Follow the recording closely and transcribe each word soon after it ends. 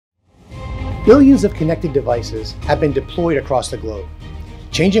Billions of connected devices have been deployed across the globe,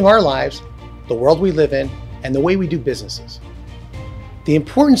 changing our lives, the world we live in, and the way we do businesses. The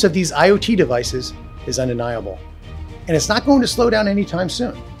importance of these IoT devices is undeniable, and it's not going to slow down anytime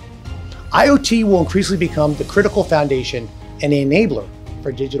soon. IoT will increasingly become the critical foundation and enabler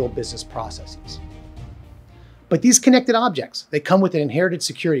for digital business processes. But these connected objects, they come with an inherited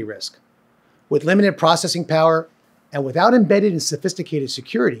security risk. With limited processing power and without embedded and sophisticated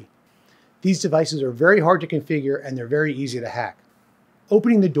security, these devices are very hard to configure and they're very easy to hack,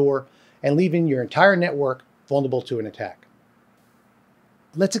 opening the door and leaving your entire network vulnerable to an attack.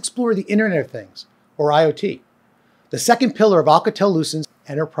 Let's explore the Internet of Things, or IoT, the second pillar of Alcatel-Lucent's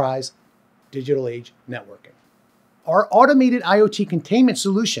enterprise digital age networking. Our automated IoT containment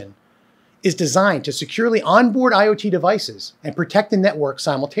solution is designed to securely onboard IoT devices and protect the network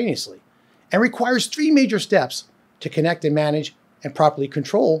simultaneously, and requires 3 major steps to connect and manage and properly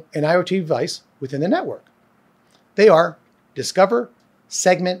control an IoT device within the network. They are discover,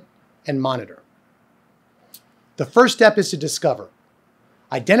 segment, and monitor. The first step is to discover,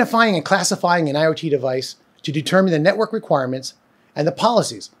 identifying and classifying an IoT device to determine the network requirements and the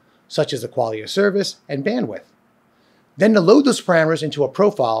policies, such as the quality of service and bandwidth. Then to load those parameters into a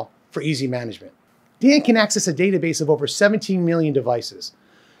profile for easy management. Dan can access a database of over 17 million devices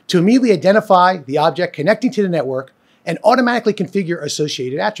to immediately identify the object connecting to the network and automatically configure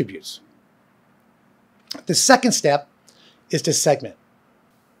associated attributes. The second step is to segment.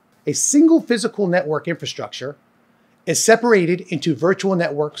 A single physical network infrastructure is separated into virtual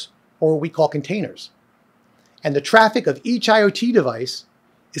networks, or what we call containers. And the traffic of each IoT device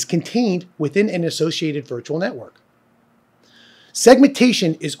is contained within an associated virtual network.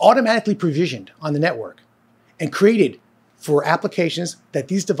 Segmentation is automatically provisioned on the network and created for applications that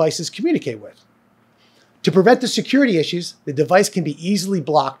these devices communicate with. To prevent the security issues, the device can be easily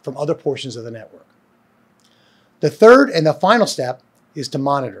blocked from other portions of the network. The third and the final step is to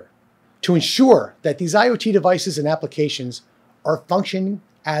monitor, to ensure that these IoT devices and applications are functioning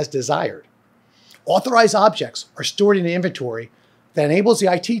as desired. Authorized objects are stored in an inventory that enables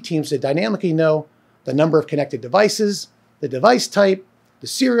the IT teams to dynamically know the number of connected devices, the device type, the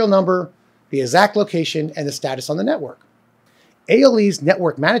serial number, the exact location, and the status on the network. ALE's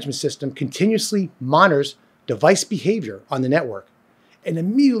network management system continuously monitors device behavior on the network and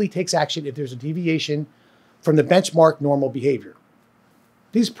immediately takes action if there's a deviation from the benchmark normal behavior.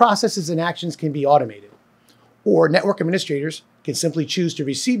 These processes and actions can be automated, or network administrators can simply choose to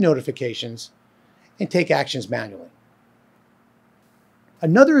receive notifications and take actions manually.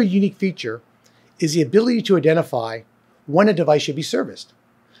 Another unique feature is the ability to identify when a device should be serviced,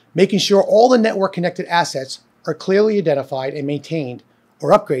 making sure all the network connected assets are clearly identified and maintained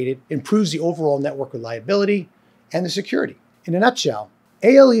or upgraded improves the overall network reliability and the security. In a nutshell,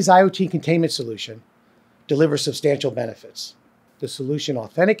 ALE's IoT containment solution delivers substantial benefits. The solution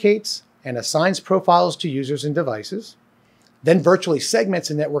authenticates and assigns profiles to users and devices, then virtually segments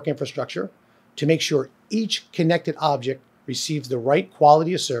the network infrastructure to make sure each connected object receives the right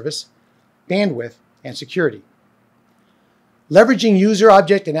quality of service, bandwidth, and security. Leveraging user,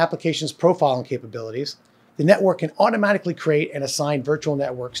 object, and applications profiling capabilities, the network can automatically create and assign virtual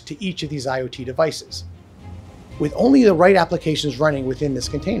networks to each of these IoT devices, with only the right applications running within this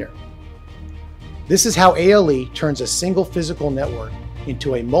container. This is how ALE turns a single physical network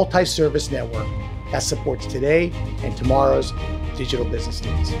into a multi-service network that supports today and tomorrow's digital business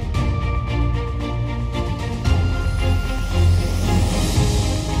needs.